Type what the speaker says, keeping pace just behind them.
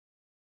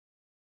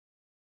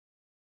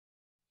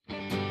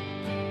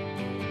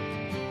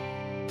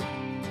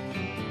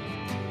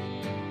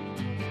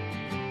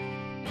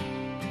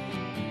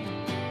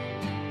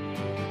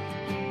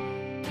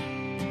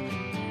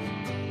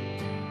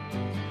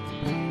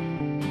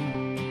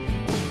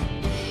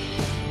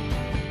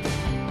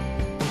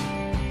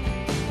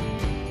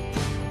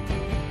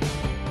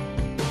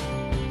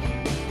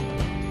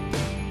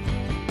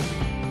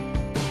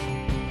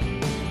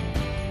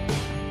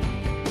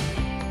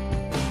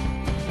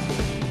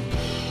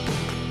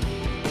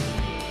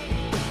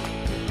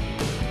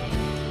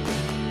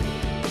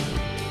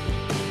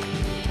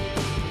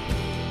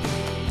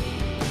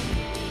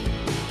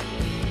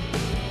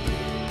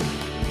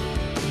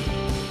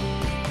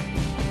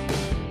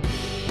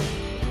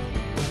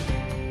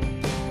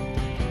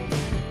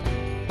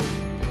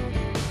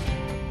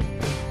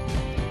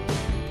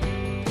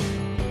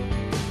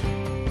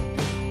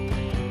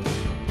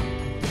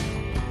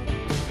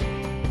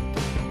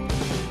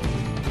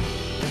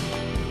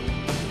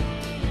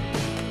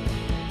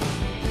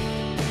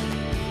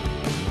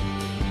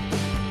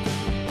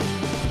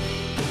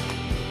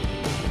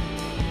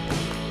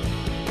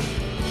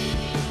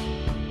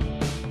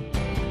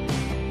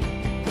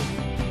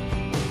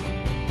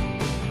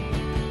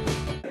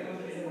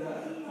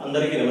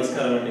అందరికీ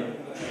నమస్కారం అండి.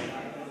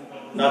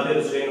 నా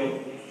పేరు శ్రీను.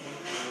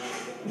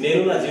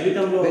 నేను నా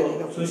జీవితంలో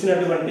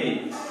చూసినటువంటి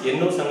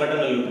ఎన్నో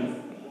సంఘటనలు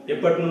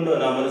ఎప్పటి నుండో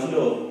నా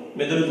మనసులో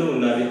మెదులుతూ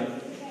ఉన్నవి.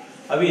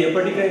 అవి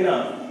ఎప్పటికైనా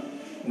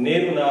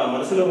నేను నా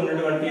మనసులో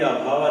ఉన్నటువంటి ఆ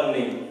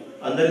భావాలని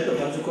అందరితో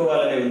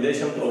పంచుకోవాలనే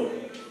ఉద్దేశంతో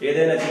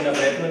ఏదైనా చిన్న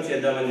ప్రయత్నం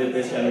చేద్దామని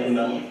చెప్పేసి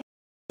అనుకున్నాను.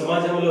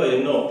 సమాజంలో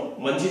ఎన్నో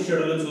మంచి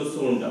చెడులు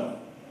చూస్తూ ఉంటాం,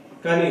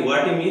 కానీ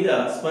వాటి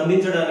మీద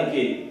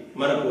స్పందించడానికి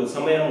మనకు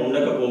సమయం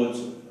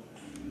ఉండకపోవచ్చు.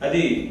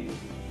 అది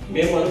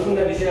మేము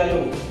అనుకున్న విషయాలు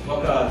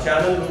ఒక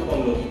ఛానల్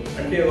రూపంలో,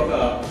 అంటే ఒక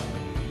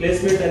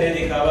ప్లేస్మెంట్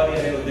అనేది కావాలి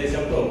అనే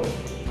ఉద్దేశంతో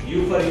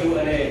youforyou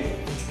అనే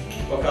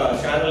ఒక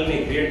ఛానల్ని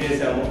క్రియేట్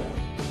చేశాము.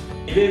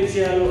 ఇవే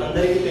విషయాలు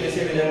అందరికీ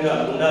తెలిసే విధంగా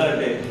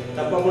ఉండాలంటే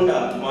తప్పకుండా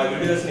మా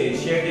వీడియోస్ని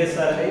షేర్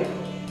చేస్తారని,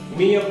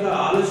 మీ యొక్క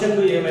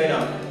ఆలోచనలు ఏమైనా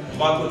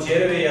మాకు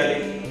చేరవేయాలి,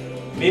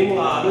 మేము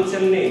ఆ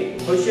ఆలోచనల్ని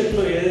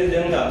భవిష్యత్తులో ఏ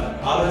విధంగా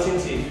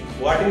ఆలోచించి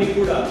వాటిని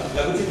కూడా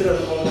లఘుచిత్ర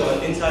రూపంలో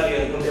అందించాలి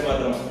అనుకుంటే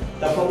మాత్రం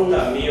తప్పకుండా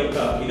మీ యొక్క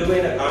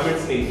విలువైన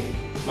కామెంట్స్ని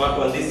మాకు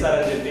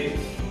అందిస్తారని చెప్పి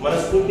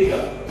మనస్ఫూర్తిగా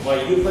మా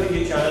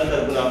youforyou ఛానల్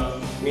తరఫున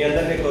మీ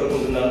అందరినీ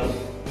కోరుకుంటున్నాను.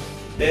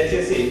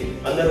 దయచేసి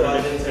అందరూ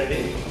ఆలోచించండి.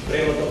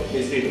 ప్రేమతో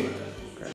మీ శ్రీను.